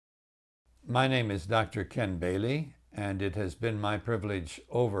My name is Dr. Ken Bailey, and it has been my privilege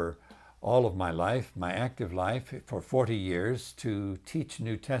over all of my life, my active life, for 40 years, to teach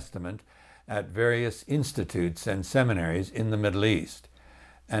New Testament at various institutes and seminaries in the Middle East.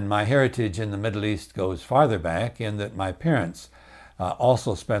 And my heritage in the Middle East goes farther back in that my parents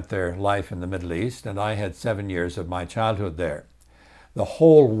also spent their life in the Middle East, and I had 7 years of my childhood there. The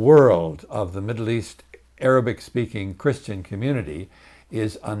whole world of the Middle East Arabic-speaking Christian community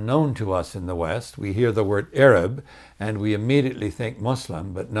is unknown to us in the West. We hear the word Arab and we immediately think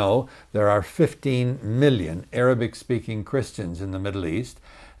Muslim, but no, there are 15 million Arabic-speaking Christians in the Middle East,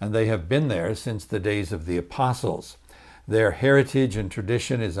 and they have been there since the days of the apostles. Their heritage and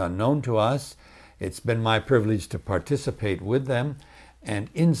tradition is unknown to us. It's been my privilege to participate with them, and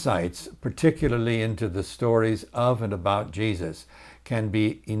insights, particularly into the stories of and about Jesus, can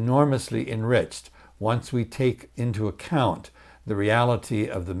be enormously enriched once we take into account the reality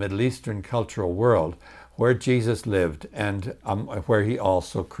of the Middle Eastern cultural world where Jesus lived and where he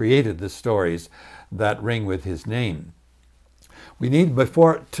also created the stories that ring with his name.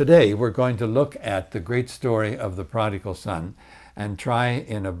 Today, we're going to look at the great story of the prodigal son and try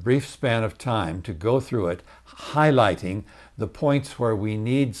in a brief span of time to go through it, highlighting the points where we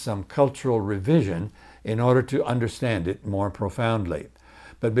need some cultural revision in order to understand it more profoundly.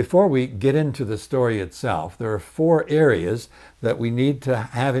 But before we get into the story itself, there are 4 areas that we need to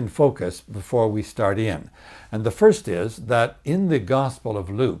have in focus before we start in. And the first is that in the Gospel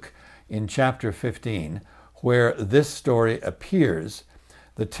of Luke, in chapter 15, where this story appears,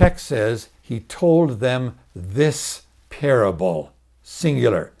 the text says, he told them this parable,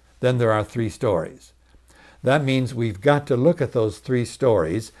 singular. Then there are 3 stories. That means we've got to look at those 3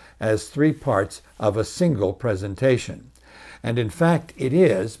 stories as 3 parts of a single presentation. And in fact, it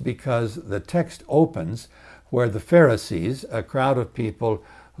is because the text opens where the Pharisees, a crowd of people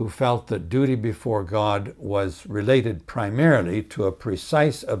who felt that duty before God was related primarily to a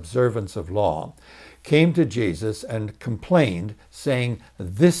precise observance of law, came to Jesus and complained, saying,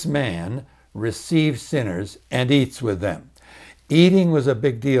 "This man receives sinners and eats with them." Eating was a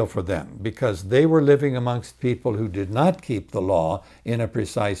big deal for them because they were living amongst people who did not keep the law in a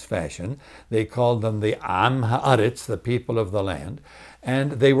precise fashion. They called them the Am Haaretz, the people of the land,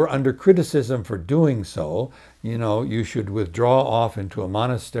 and they were under criticism for doing so. You know, you should withdraw off into a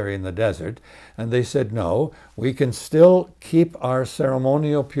monastery in the desert. And they said, no, we can still keep our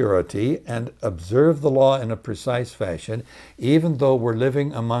ceremonial purity and observe the law in a precise fashion, even though we're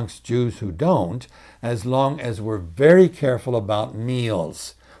living amongst Jews who don't, as long as we're very careful about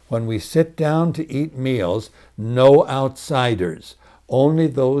meals. When we sit down to eat meals, no outsiders, only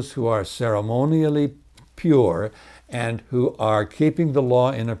those who are ceremonially pure and who are keeping the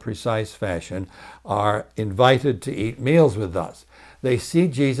law in a precise fashion are invited to eat meals with us. They see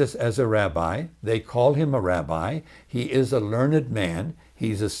Jesus as a rabbi. They call him a rabbi. He is a learned man.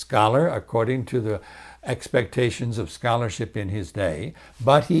 He's a scholar according to the expectations of scholarship in his day,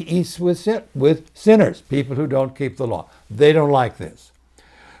 but he eats with sinners, people who don't keep the law. They don't like this.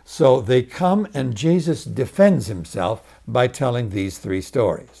 So they come and Jesus defends himself by telling these 3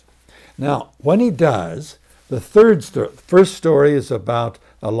 stories. Now, when he does, the first story is about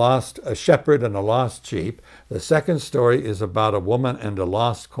a shepherd and a lost sheep. The second story is about a woman and a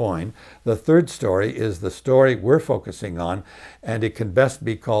lost coin. The third story is the story we're focusing on, and it can best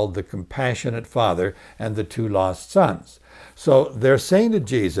be called the compassionate father and the 2 lost sons. So they're saying to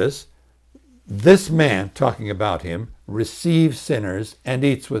Jesus, this man, talking about him, receives sinners and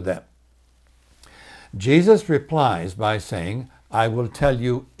eats with them. Jesus replies by saying, I will tell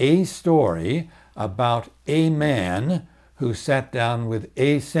you a story about a man who sat down with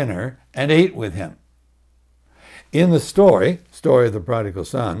a sinner and ate with him. In the story of the prodigal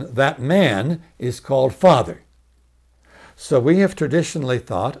son, that man is called Father. So we have traditionally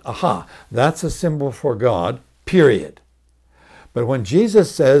thought, aha, that's a symbol for God, period. But when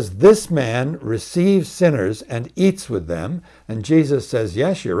Jesus says, this man receives sinners and eats with them, and Jesus says,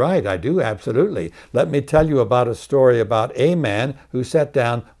 yes, you're right, I do, absolutely. Let me tell you about a story about a man who sat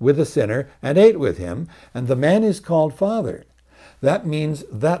down with a sinner and ate with him, and the man is called Father. That means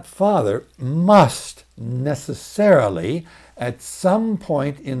that father must necessarily, at some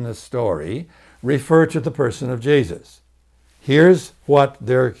point in the story, refer to the person of Jesus. Here's what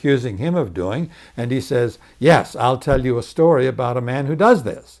they're accusing him of doing, and he says, yes, I'll tell you a story about a man who does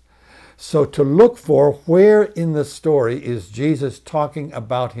this. So to look for where in the story is Jesus talking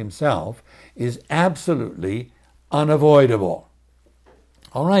about himself is absolutely unavoidable.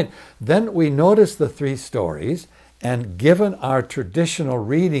 All right, then we notice the 3 stories, and given our traditional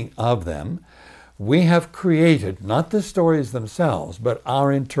reading of them, We have created, not the stories themselves, but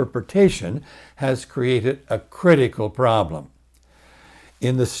our interpretation has created a critical problem.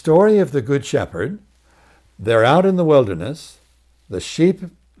 In the story of the Good Shepherd, they're out in the wilderness, the sheep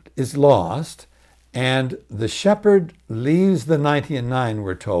is lost, and the shepherd leaves the 99,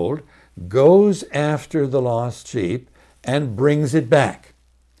 we're told, goes after the lost sheep and brings it back.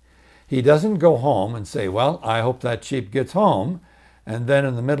 He doesn't go home and say, well, I hope that sheep gets home. And then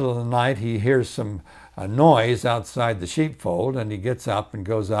in the middle of the night, he hears some noise outside the sheepfold, and he gets up and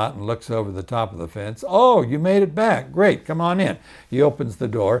goes out and looks over the top of the fence. Oh, you made it back. Great, come on in. He opens the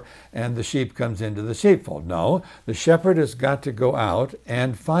door, and the sheep comes into the sheepfold. No, the shepherd has got to go out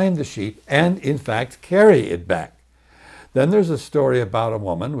and find the sheep and, in fact, carry it back. Then there's a story about a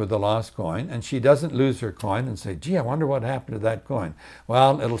woman with a lost coin, and she doesn't lose her coin and say, gee, I wonder what happened to that coin.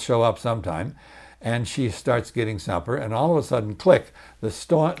 Well, it'll show up sometime. And she starts getting supper, and all of a sudden, click,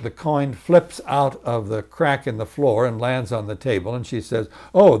 the coin flips out of the crack in the floor and lands on the table, and she says,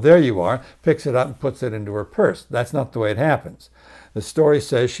 oh, there you are, picks it up and puts it into her purse. That's not the way it happens. The story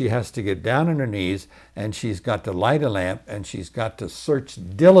says she has to get down on her knees, and she's got to light a lamp, and she's got to search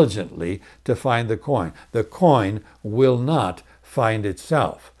diligently to find the coin. The coin will not find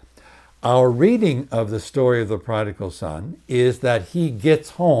itself. Our reading of the story of the prodigal son is that he gets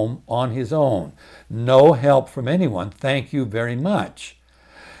home on his own. No help from anyone. Thank you very much.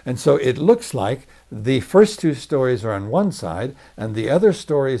 And so it looks like the first two stories are on one side and the other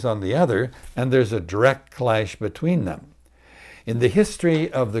stories on the other, and there's a direct clash between them. In the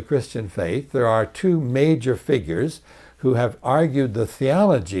history of the Christian faith, there are two major figures who have argued the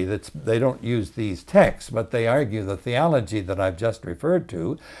theology they don't use these texts, but they argue the theology that I've just referred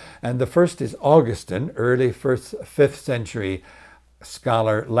to. And the first is Augustine, early 5th century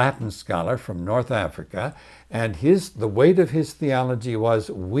scholar, Latin scholar from North Africa. And the weight of his theology was,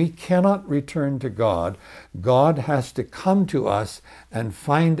 we cannot return to God. God has to come to us and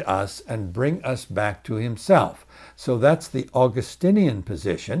find us and bring us back to himself. So that's the Augustinian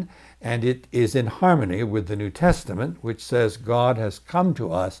position. And it is in harmony with the New Testament, which says God has come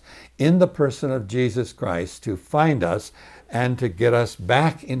to us in the person of Jesus Christ to find us and to get us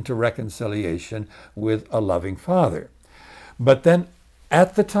back into reconciliation with a loving Father. But then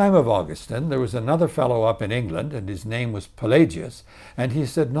at the time of Augustine, there was another fellow up in England, and his name was Pelagius, and he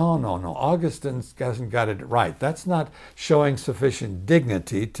said, no, Augustine hasn't got it right. That's not showing sufficient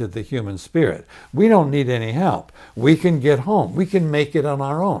dignity to the human spirit. We don't need any help. We can get home. We can make it on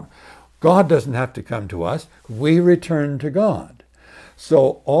our own. God doesn't have to come to us. We return to God.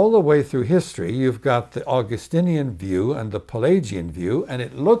 So all the way through history, you've got the Augustinian view and the Pelagian view, and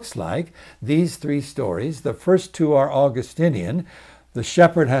it looks like these three stories, the first two are Augustinian. The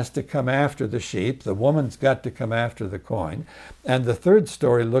shepherd has to come after the sheep. The woman's got to come after the coin. And the third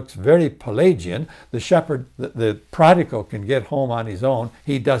story looks very Pelagian. The shepherd, the prodigal, can get home on his own.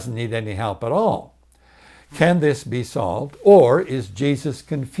 He doesn't need any help at all. Can this be solved, or is Jesus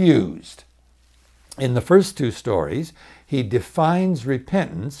confused? In the first two stories, he defines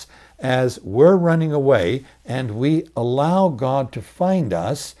repentance as we're running away and we allow God to find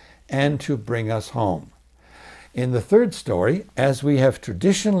us and to bring us home. In the third story, as we have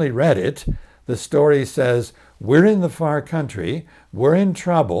traditionally read it, the story says, we're in the far country, we're in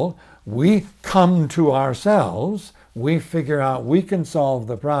trouble, we come to ourselves, we figure out we can solve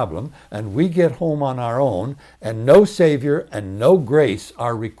the problem, and we get home on our own, and no Savior and no grace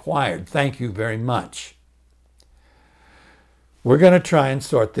are required. Thank you very much. We're going to try and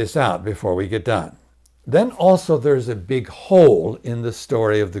sort this out before we get done. Then also there's a big hole in the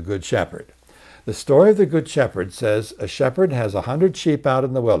story of the Good Shepherd. The story of the Good Shepherd says a shepherd has 100 sheep out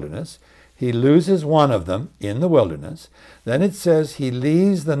in the wilderness. He loses one of them in the wilderness. Then it says he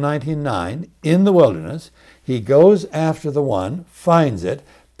leaves the 99 in the wilderness. He goes after the one, finds it,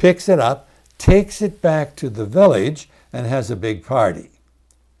 picks it up, takes it back to the village, and has a big party.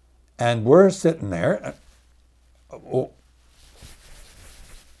 And we're sitting there.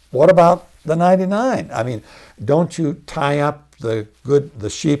 What about the 99? I mean, don't you tie up the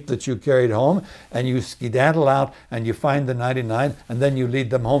sheep that you carried home, and you skedaddle out and you find the 99, and then you lead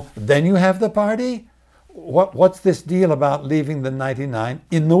them home? Then you have the party? What's this deal about leaving the 99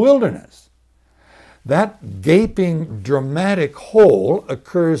 in the wilderness? That gaping, dramatic hole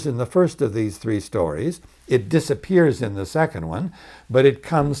occurs in the first of these three stories. It disappears in the second one, but it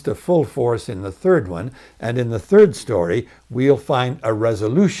comes to full force in the third one. And in the third story, we'll find a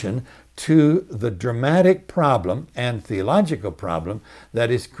resolution to the dramatic problem and theological problem that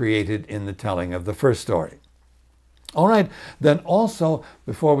is created in the telling of the first story. All right, then also,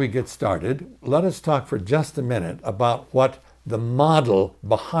 before we get started, let us talk for just a minute about what the model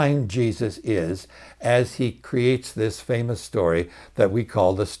behind Jesus is as he creates this famous story that we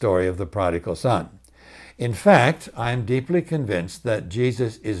call the story of the prodigal son. In fact, I am deeply convinced that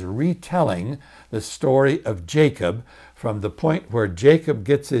Jesus is retelling the story of Jacob from the point where Jacob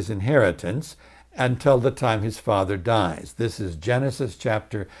gets his inheritance until the time his father dies. This is Genesis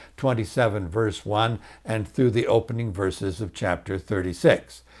chapter 27, verse 1, and through the opening verses of chapter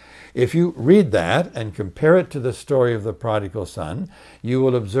 36. If you read that and compare it to the story of the prodigal son, you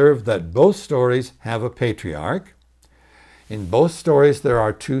will observe that both stories have a patriarch. In both stories, there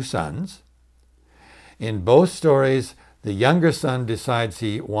are two sons. In both stories, the younger son decides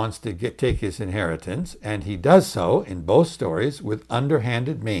he wants to take his inheritance, and he does so in both stories with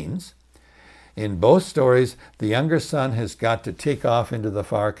underhanded means. In both stories, the younger son has got to take off into the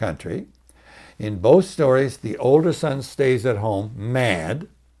far country. In both stories, the older son stays at home mad.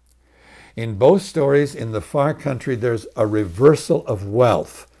 In both stories, in the far country, there's a reversal of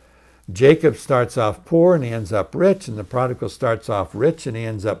wealth. Jacob starts off poor and he ends up rich, and the prodigal starts off rich and he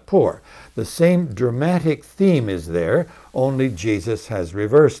ends up poor. The same dramatic theme is there, only Jesus has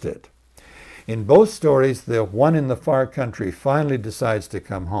reversed it. In both stories, the one in the far country finally decides to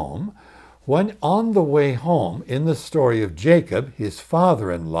come home. When on the way home, in the story of Jacob, his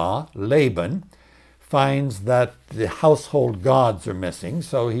father-in-law, Laban, finds that the household gods are missing,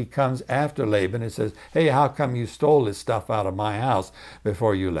 so he comes after Laban and says, "Hey, how come you stole this stuff out of my house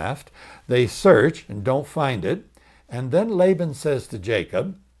before you left?" They search and don't find it, and then Laban says to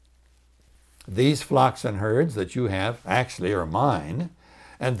Jacob, "These flocks and herds that you have actually are mine,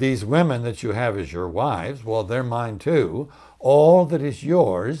 and these women that you have as your wives, well, they're mine too. All that is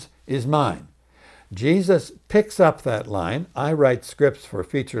yours is mine." Jesus picks up that line. I write scripts for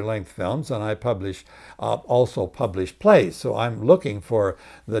feature-length films, and I also publish plays. So I'm looking for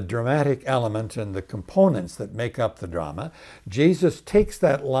the dramatic element and the components that make up the drama. Jesus takes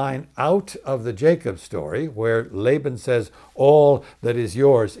that line out of the Jacob story, where Laban says, "All that is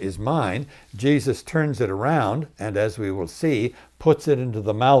yours is mine." Jesus turns it around, and as we will see, puts it into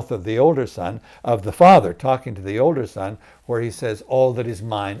the mouth of the older son, of the father talking to the older son, where he says, "All that is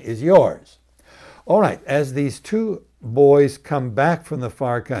mine is yours." All right, as these two boys come back from the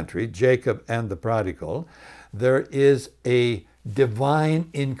far country, Jacob and the prodigal, there is a divine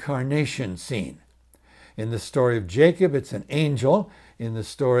incarnation scene. In the story of Jacob, it's an angel. In the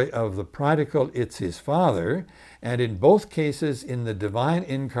story of the prodigal, it's his father. And in both cases, in the divine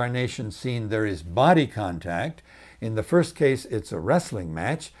incarnation scene, there is body contact. In the first case, it's a wrestling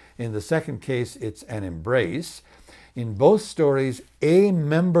match. In the second case, it's an embrace. In both stories, a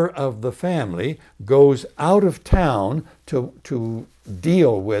member of the family goes out of town to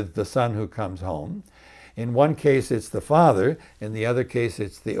deal with the son who comes home. In one case, it's the father. In the other case,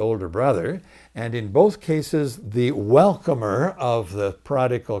 it's the older brother. And in both cases, the welcomer of the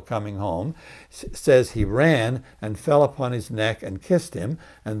prodigal coming home says he ran and fell upon his neck and kissed him.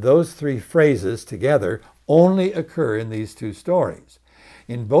 And those three phrases together only occur in these two stories.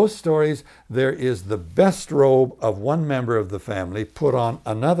 In both stories, there is the best robe of one member of the family put on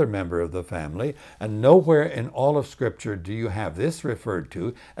another member of the family, and nowhere in all of Scripture do you have this referred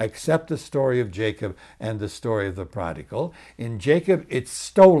to except the story of Jacob and the story of the prodigal. In Jacob, it's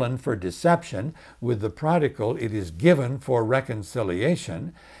stolen for deception. With the prodigal, it is given for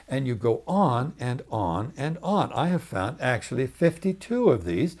reconciliation. And you go on and on and on. I have found actually 52 of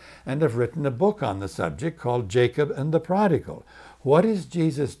these and have written a book on the subject called Jacob and the Prodigal. What is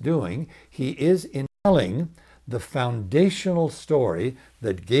Jesus doing? He is telling the foundational story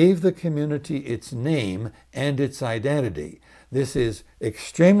that gave the community its name and its identity. This is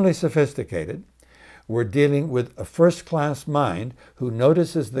extremely sophisticated. We're dealing with a first-class mind who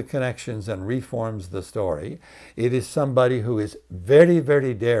notices the connections and reforms the story. It is somebody who is very,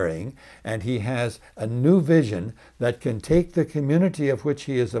 very daring, and he has a new vision that can take the community of which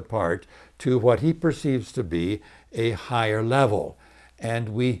he is a part to what he perceives to be a higher level. And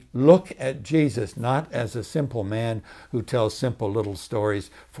we look at Jesus not as a simple man who tells simple little stories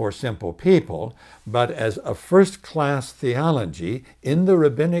for simple people, but as a first-class theology in the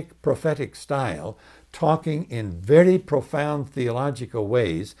rabbinic prophetic style, talking in very profound theological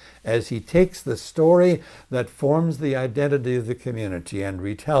ways as he takes the story that forms the identity of the community and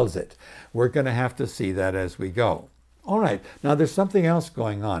retells it. We're going to have to see that as we go. All right, now there's something else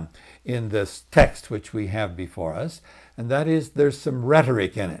going on in this text which we have before us, and that is there's some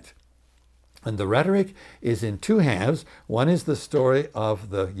rhetoric in it. And the rhetoric is in two halves. One is the story of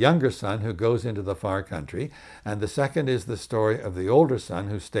the younger son who goes into the far country, and the second is the story of the older son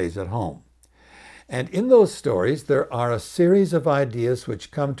who stays at home. And in those stories, there are a series of ideas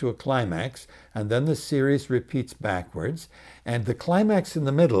which come to a climax, and then the series repeats backwards. And the climax in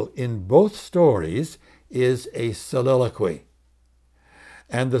the middle in both stories is a soliloquy.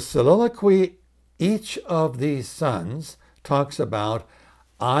 And the soliloquy, each of these sons talks about,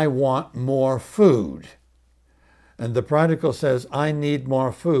 I want more food. And the prodigal says, I need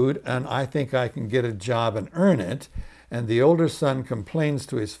more food, and I think I can get a job and earn it. And the older son complains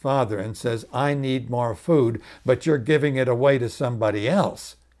to his father and says, I need more food, but you're giving it away to somebody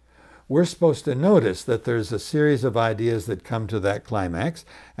else. We're supposed to notice that there's a series of ideas that come to that climax,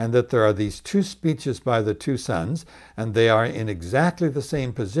 and that there are these two speeches by the two sons, and they are in exactly the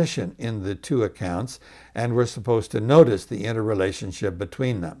same position in the two accounts, and we're supposed to notice the interrelationship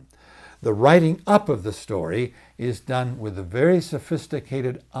between them. The writing up of the story is done with a very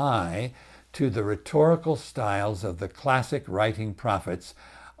sophisticated eye to the rhetorical styles of the classic writing prophets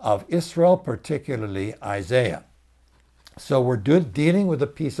of Israel, particularly Isaiah. So we're dealing with a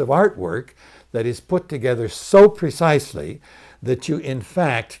piece of artwork that is put together so precisely that you, in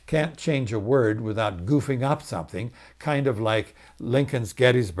fact, can't change a word without goofing up something, kind of like Lincoln's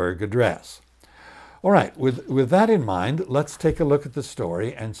Gettysburg Address. All right, with that in mind, let's take a look at the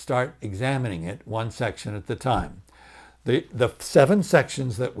story and start examining it one section at a time. The 7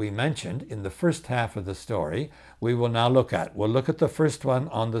 sections that we mentioned in the first half of the story, we will now look at. We'll look at the first one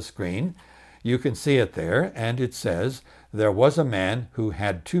on the screen. You can see it there, and it says, there was a man who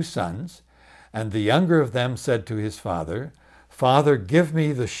had 2 sons, and the younger of them said to his father, Father, give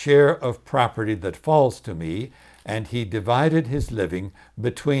me the share of property that falls to me, and he divided his living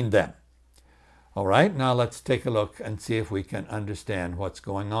between them. All right, now let's take a look and see if we can understand what's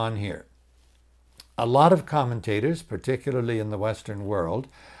going on here. A lot of commentators, particularly in the Western world,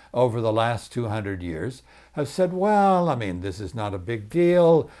 over the last 200 years, have said, well, I mean, this is not a big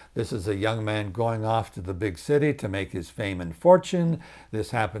deal. This is a young man going off to the big city to make his fame and fortune.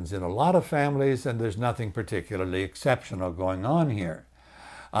 This happens in a lot of families, and there's nothing particularly exceptional going on here.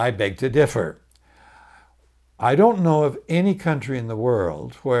 I beg to differ. I don't know of any country in the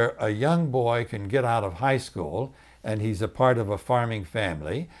world where a young boy can get out of high school and he's a part of a farming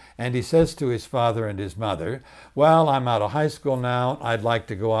family, and he says to his father and his mother, well, I'm out of high school now, I'd like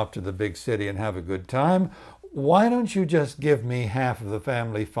to go off to the big city and have a good time. Why don't you just give me half of the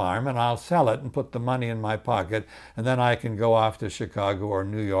family farm and I'll sell it and put the money in my pocket, and then I can go off to Chicago or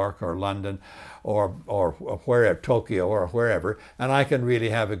New York or London or wherever, Tokyo or wherever, and I can really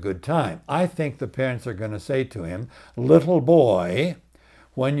have a good time. I think the parents are going to say to him, little boy,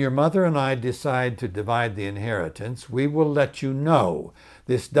 when your mother and I decide to divide the inheritance, we will let you know.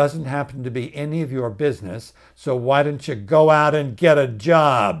 This doesn't happen to be any of your business, so why don't you go out and get a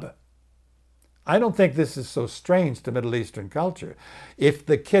job? I don't think this is so strange to Middle Eastern culture. If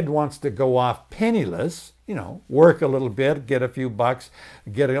the kid wants to go off penniless, you know, work a little bit, get a few bucks,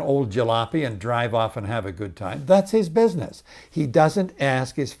 get an old jalopy and drive off and have a good time, that's his business. He doesn't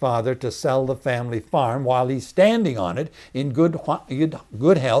ask his father to sell the family farm while he's standing on it in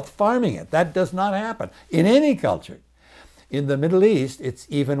good health farming it. That does not happen in any culture. In the Middle East, it's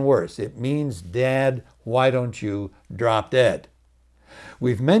even worse. It means, Dad, why don't you drop dead?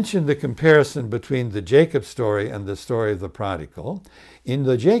 We've mentioned the comparison between the Jacob story and the story of the prodigal. In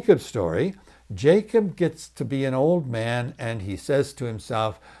the Jacob story, Jacob gets to be an old man and he says to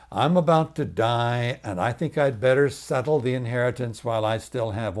himself, I'm about to die and I think I'd better settle the inheritance while I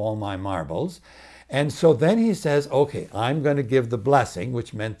still have all my marbles. And so then he says, okay, I'm going to give the blessing,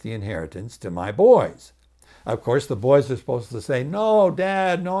 which meant the inheritance, to my boys. Of course, the boys are supposed to say, no,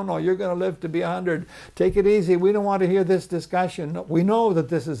 Dad, no, you're going to live to be 100. Take it easy. We don't want to hear this discussion. We know that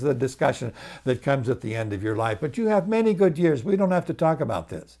this is the discussion that comes at the end of your life, but you have many good years. We don't have to talk about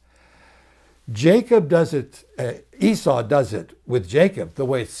this. Jacob does it, Esau does it with Jacob the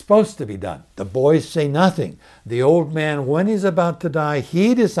way it's supposed to be done. The boys say nothing. The old man, when he's about to die,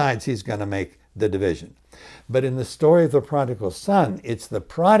 he decides he's going to make the division. But in the story of the prodigal son, it's the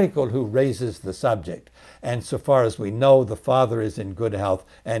prodigal who raises the subject. And so far as we know, the father is in good health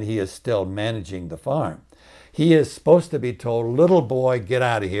and he is still managing the farm. He is supposed to be told, little boy, get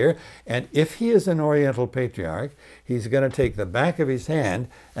out of here. And if he is an Oriental patriarch, he's going to take the back of his hand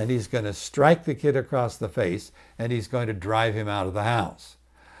and he's going to strike the kid across the face and he's going to drive him out of the house.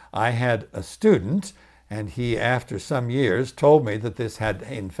 I had a student, and he, after some years, told me that this had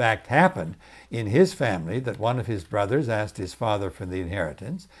in fact happened in his family, that one of his brothers asked his father for the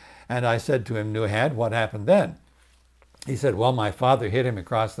inheritance. And I said to him, Nuhad, what happened then? He said, well, my father hit him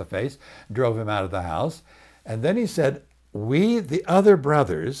across the face, drove him out of the house. And then he said, we, the other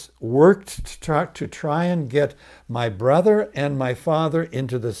brothers, worked to try and get my brother and my father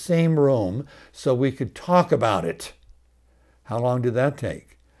into the same room so we could talk about it. How long did that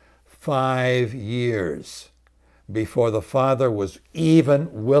take? 5 years before the father was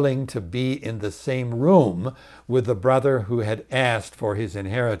even willing to be in the same room with the brother who had asked for his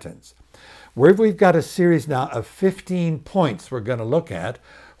inheritance. We've got a series now of 15 points we're going to look at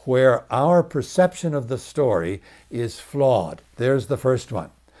where our perception of the story is flawed. There's the first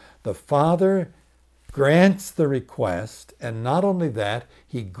one. The father grants the request, and not only that,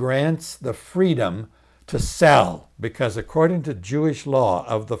 he grants the freedom to sell, because according to Jewish law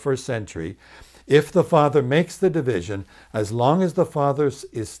of the first century, if the father makes the division, as long as the father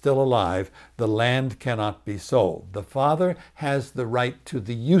is still alive, the land cannot be sold. The father has the right to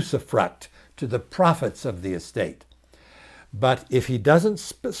the usufruct, to the profits of the estate. But if he doesn't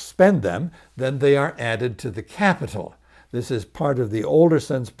spend them, then they are added to the capital. This is part of the older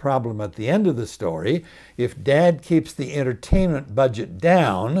son's problem at the end of the story. If dad keeps the entertainment budget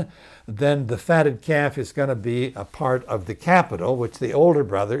down, then the fatted calf is going to be a part of the capital, which the older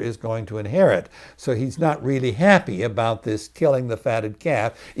brother is going to inherit. So he's not really happy about this killing the fatted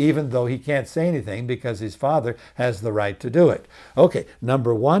calf, even though he can't say anything because his father has the right to do it. Okay,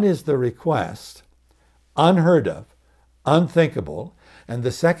 number one is the request, unheard of, unthinkable, and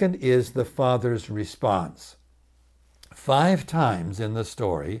the second is the father's response. 5 times in the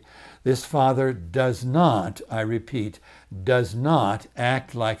story, this father does not, I repeat, does not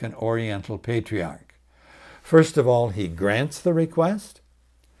act like an Oriental patriarch. First of all, he grants the request.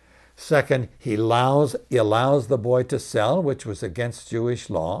 Second, he allows the boy to sell, which was against Jewish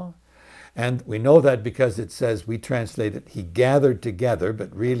law. And we know that because it says, we translate it, he gathered together,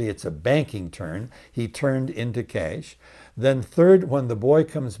 but really it's a banking turn. He turned into cash. Then third, when the boy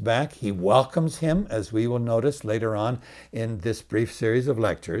comes back, he welcomes him, as we will notice later on in this brief series of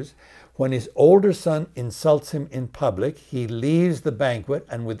lectures. When his older son insults him in public, he leaves the banquet,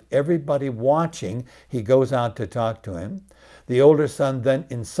 and with everybody watching, he goes out to talk to him. The older son then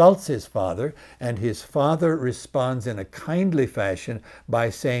insults his father, and his father responds in a kindly fashion by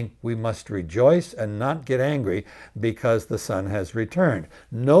saying, we must rejoice and not get angry because the son has returned.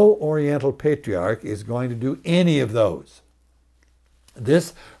 No Oriental patriarch is going to do any of those.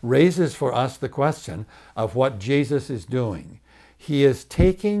 This raises for us the question of what Jesus is doing. He is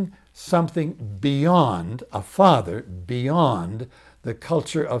taking something beyond, a father, beyond the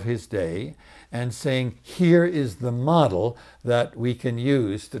culture of his day, and saying, here is the model that we can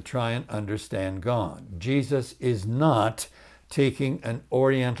use to try and understand God. Jesus is not taking an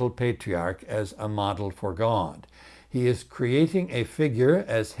Oriental patriarch as a model for God. He is creating a figure,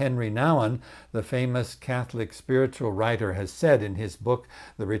 as Henry Nouwen, the famous Catholic spiritual writer, has said in his book,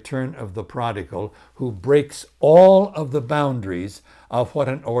 The Return of the Prodigal, who breaks all of the boundaries of what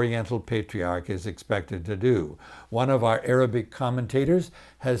an Oriental patriarch is expected to do. One of our Arabic commentators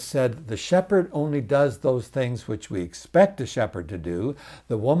has said, the shepherd only does those things which we expect a shepherd to do.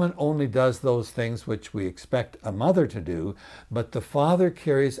 The woman only does those things which we expect a mother to do. But the father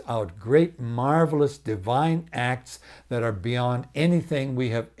carries out great, marvelous, divine acts that are beyond anything we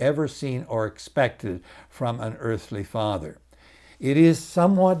have ever seen or expected from an earthly father. It is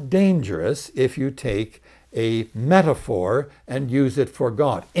somewhat dangerous if you take a metaphor and use it for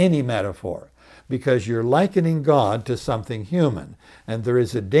God, any metaphor, because you're likening God to something human. And there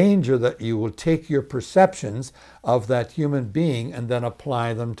is a danger that you will take your perceptions of that human being and then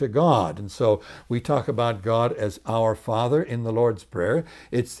apply them to God. And so we talk about God as our Father in the Lord's Prayer.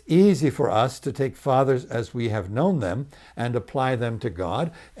 It's easy for us to take fathers as we have known them and apply them to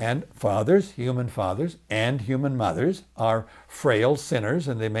God. And fathers, human fathers and human mothers, are frail sinners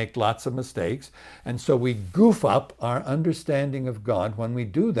and they make lots of mistakes. And so we goof up our understanding of God when we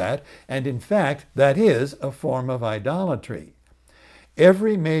do that. And in fact, that is a form of idolatry.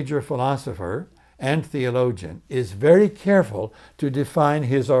 Every major philosopher and theologian is very careful to define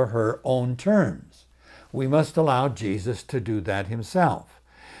his or her own terms. We must allow Jesus to do that himself.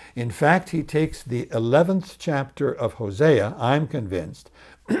 In fact, he takes the 11th chapter of Hosea, I'm convinced,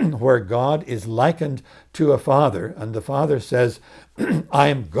 where God is likened to a father, and the father says, I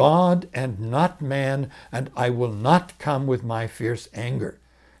am God and not man, and I will not come with my fierce anger.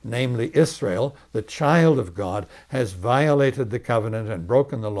 Namely, Israel, the child of God, has violated the covenant and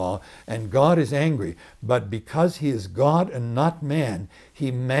broken the law, and God is angry. But because he is God and not man, he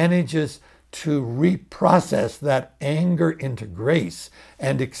manages to reprocess that anger into grace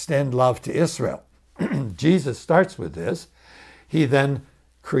and extend love to Israel. Jesus starts with this. He then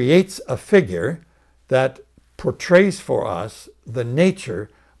creates a figure that portrays for us the nature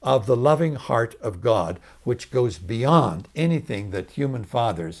of the loving heart of God, which goes beyond anything that human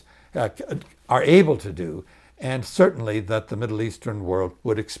fathers are able to do, and certainly that the Middle Eastern world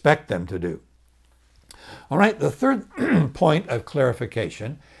would expect them to do. All right, the third point of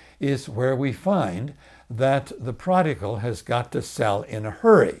clarification is where we find that the prodigal has got to sell in a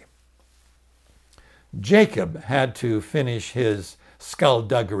hurry. Jacob had to finish his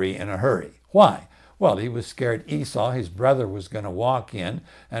skullduggery in a hurry. Why? Well, he was scared Esau, his brother, was going to walk in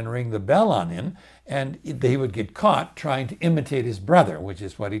and ring the bell on him, and he would get caught trying to imitate his brother, which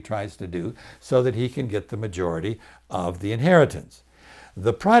is what he tries to do, so that he can get the majority of the inheritance.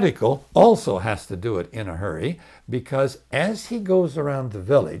 The prodigal also has to do it in a hurry, because as he goes around the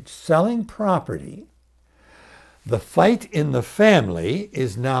village selling property, the fight in the family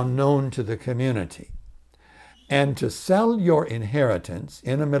is now known to the community. And to sell your inheritance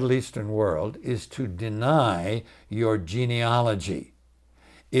in a Middle Eastern world is to deny your genealogy.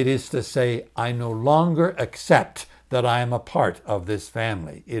 It is to say, I no longer accept that I am a part of this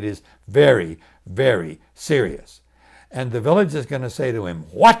family. It is very, very serious. And the village is going to say to him,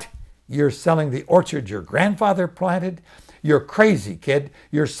 what? You're selling the orchard your grandfather planted? You're crazy, kid.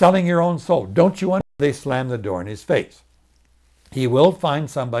 You're selling your own soul. Don't you understand? They slam the door in his face. He will find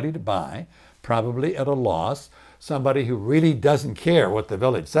somebody to buy, probably at a loss, somebody who really doesn't care what the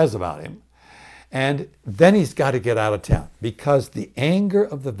village says about him. And then he's got to get out of town, because the anger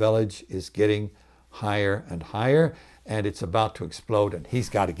of the village is getting higher and higher, and it's about to explode, and he's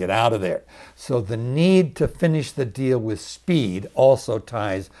got to get out of there. So the need to finish the deal with speed also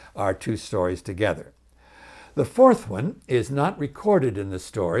ties our two stories together. The fourth one is not recorded in the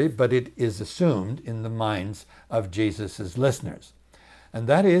story, but it is assumed in the minds of Jesus' listeners. And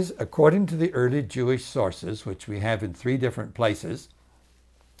that is, according to the early Jewish sources, which we have in 3 different places,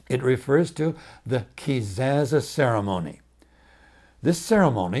 it refers to the Kizazah ceremony. This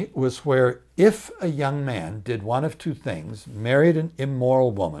ceremony was where if a young man did one of 2 things, married an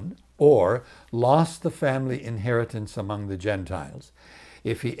immoral woman, or lost the family inheritance among the Gentiles,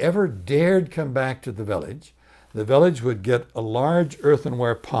 if he ever dared come back to the village would get a large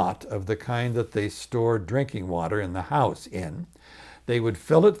earthenware pot of the kind that they store drinking water in the house in. They would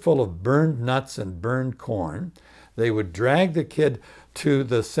fill it full of burned nuts and burned corn. They would drag the kid to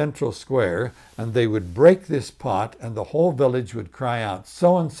the central square, and they would break this pot, and the whole village would cry out,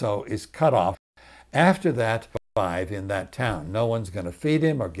 so-and-so is cut off. After that, 5 in that town. No one's going to feed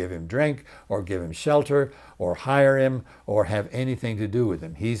him or give him drink or give him shelter or hire him or have anything to do with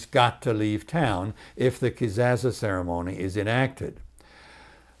him. He's got to leave town if the Kizazah ceremony is enacted.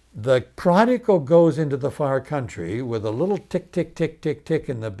 The prodigal goes into the far country with a little tick, tick, tick, tick, tick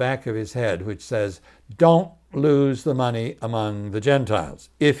in the back of his head, which says, don't lose the money among the Gentiles.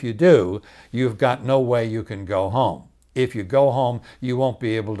 If you do, you've got no way you can go home. If you go home, you won't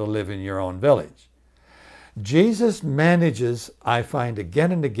be able to live in your own village. Jesus manages, I find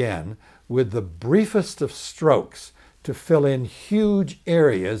again and again, with the briefest of strokes to fill in huge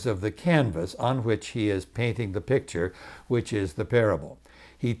areas of the canvas on which he is painting the picture, which is the parable.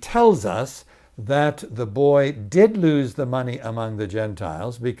 He tells us that the boy did lose the money among the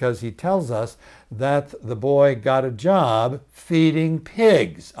Gentiles because he tells us that the boy got a job feeding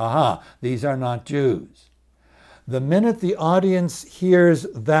pigs. Aha, these are not Jews. The minute the audience hears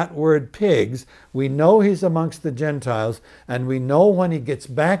that word pigs, we know he's amongst the Gentiles, and we know when he gets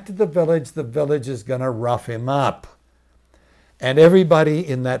back to the village is going to rough him up. And everybody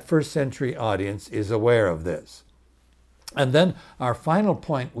in that first century audience is aware of this. And then our final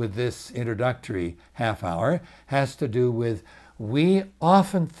point with this introductory half hour has to do with, we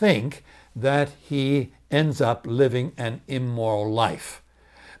often think that he ends up living an immoral life.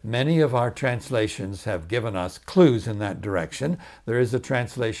 Many of our translations have given us clues in that direction. There is a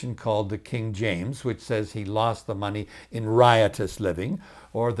translation called the King James, which says he lost the money in riotous living.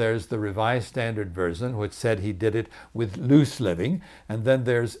 Or there's the Revised Standard Version, which said he did it with loose living. And then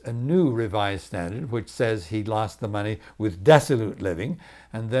there's a new Revised Standard, which says he lost the money with dissolute living.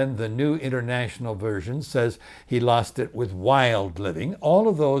 And then the New International Version says he lost it with wild living. All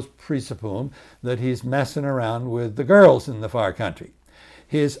of those presuppose that he's messing around with the girls in the far country.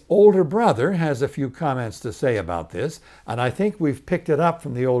 His older brother has a few comments to say about this, and I think we've picked it up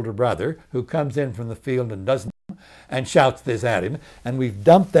from the older brother, who comes in from the field and doesn't and shouts this at him, and we've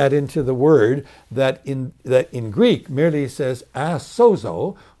dumped that into the word that in Greek merely says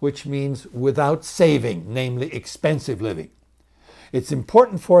asozo, which means without saving, namely expensive living. It's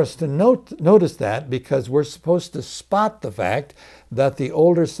important for us to notice that, because we're supposed to spot the fact that the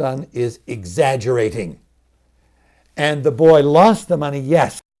older son is exaggerating. And the boy lost the money,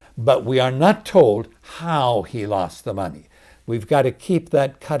 yes, but we are not told how he lost the money. We've got to keep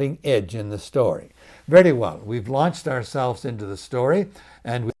that cutting edge in the story. Very well, we've launched ourselves into the story,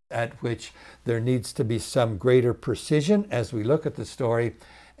 and at which there needs to be some greater precision as we look at the story.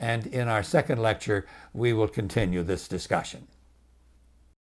 And in our second lecture, we will continue this discussion.